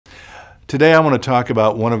Today I want to talk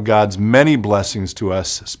about one of God's many blessings to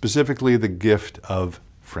us, specifically the gift of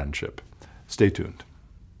friendship. Stay tuned.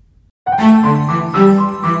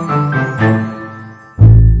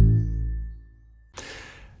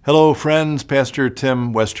 Hello friends, Pastor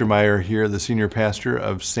Tim Westermeyer here, the senior pastor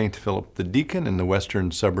of St. Philip the Deacon in the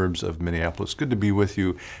western suburbs of Minneapolis. Good to be with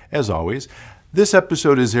you as always. This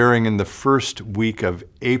episode is airing in the first week of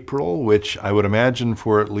April, which I would imagine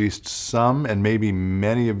for at least some and maybe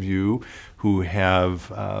many of you who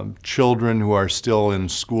have children who are still in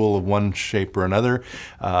school of one shape or another,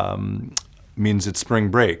 means it's spring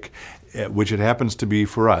break, which it happens to be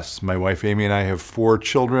for us. My wife Amy and I have 4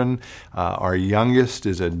 children. Our youngest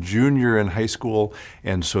is a junior in high school,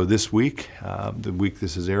 and so this week, the week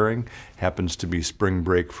this is airing, happens to be spring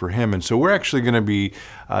break for him. And so we're actually going to be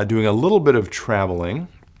doing a little bit of traveling,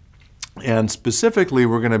 and specifically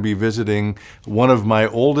we're going to be visiting one of my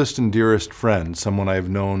oldest and dearest friends, someone I've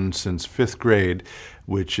known since 5th grade,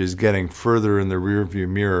 which is getting further in the rearview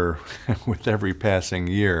mirror with every passing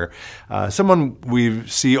year. Someone we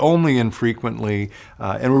see only infrequently,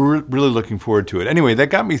 and we're really looking forward to it. Anyway, that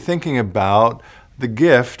got me thinking about the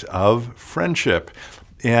gift of friendship.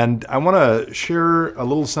 And I want to share a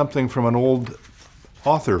little something from an old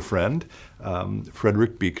author friend,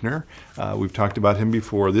 Frederick Buechner. We've talked about him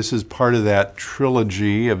before. This is part of that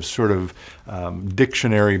trilogy of sort of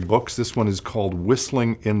dictionary books. This one is called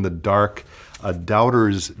Whistling in the Dark, A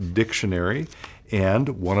Doubter's Dictionary, and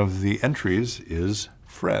one of the entries is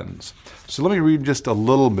friends. So let me read just a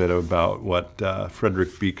little bit about what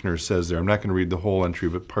Frederick Buechner says there. I'm not going to read the whole entry,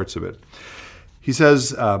 but parts of it. He says,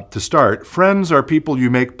 to start, friends are people you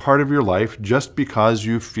make part of your life just because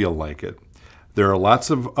you feel like it. There are lots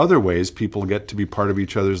of other ways people get to be part of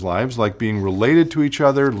each other's lives, like being related to each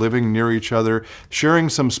other, living near each other, sharing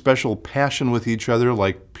some special passion with each other,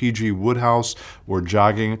 like P.G. Wodehouse, or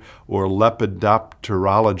jogging, or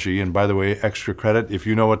lepidopterology. And by the way, extra credit, if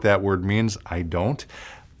you know what that word means, I don't.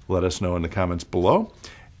 Let us know in the comments below.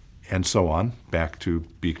 And so on, back to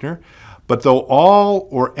Buechner. But though all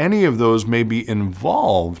or any of those may be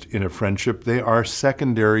involved in a friendship, they are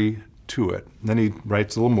secondary to it. And then he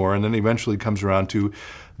writes a little more, and then eventually comes around to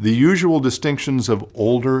the usual distinctions of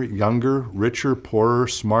older, younger, richer, poorer,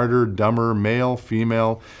 smarter, dumber, male,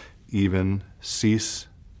 female, even cease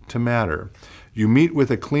to matter. You meet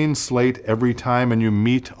with a clean slate every time, and you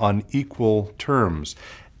meet on equal terms.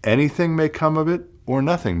 Anything may come of it, or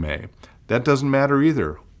nothing may. That doesn't matter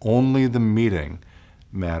either. Only the meeting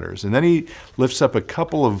matters. And then he lifts up a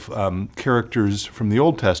couple of characters from the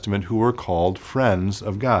Old Testament who were called friends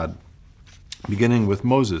of God. Beginning with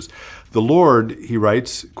Moses. The Lord, he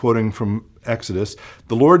writes, quoting from Exodus,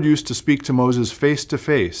 the Lord used to speak to Moses face to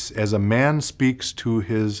face as a man speaks to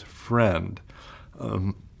his friend.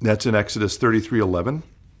 That's in Exodus 33:11.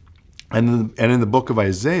 And in the book of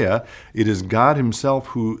Isaiah, it is God himself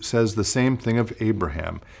who says the same thing of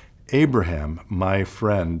Abraham. Abraham, my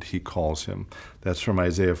friend, he calls him. That's from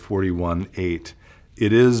Isaiah 41:8.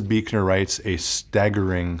 It is, Buechner writes, a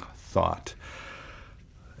staggering thought.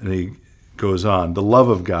 And he goes on, the love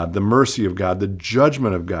of God, the mercy of God, the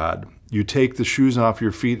judgment of God. You take the shoes off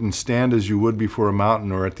your feet and stand as you would before a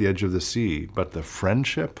mountain or at the edge of the sea. But the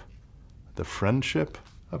friendship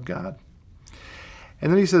of God.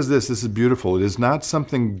 And then he says this is beautiful. It is not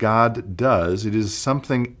something God does. It is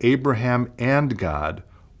something Abraham and God,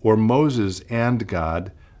 or Moses and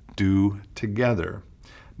God, do together.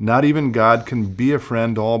 Not even God can be a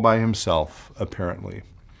friend all by himself, apparently.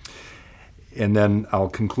 And then I'll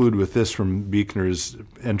conclude with this from Buechner's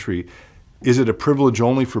entry. Is it a privilege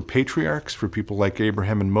only for patriarchs, for people like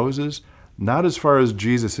Abraham and Moses? Not as far as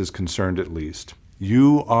Jesus is concerned, at least.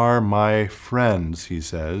 You are my friends, he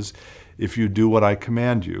says, if you do what I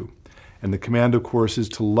command you. And the command, of course, is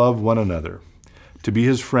to love one another. To be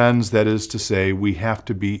his friends, that is to say, we have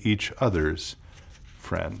to be each other's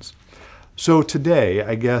friends. So today,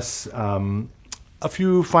 I guess, a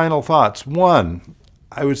few final thoughts. One,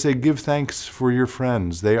 I would say give thanks for your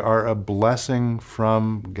friends. They are a blessing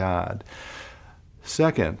from God.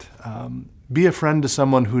 Second, be a friend to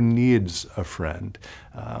someone who needs a friend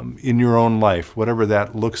in your own life, whatever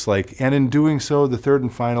that looks like. And in doing so, the third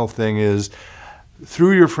and final thing is,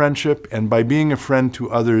 through your friendship and by being a friend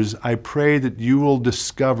to others, I pray that you will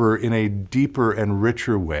discover in a deeper and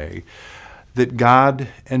richer way that God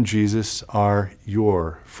and Jesus are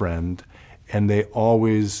your friend, and they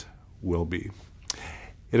always will be.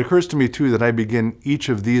 It occurs to me, too, that I begin each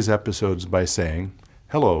of these episodes by saying,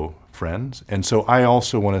 hello, friends. And so I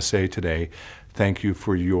also want to say today, thank you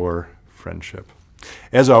for your friendship.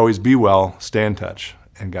 As always, be well, stay in touch,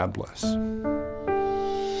 and God bless.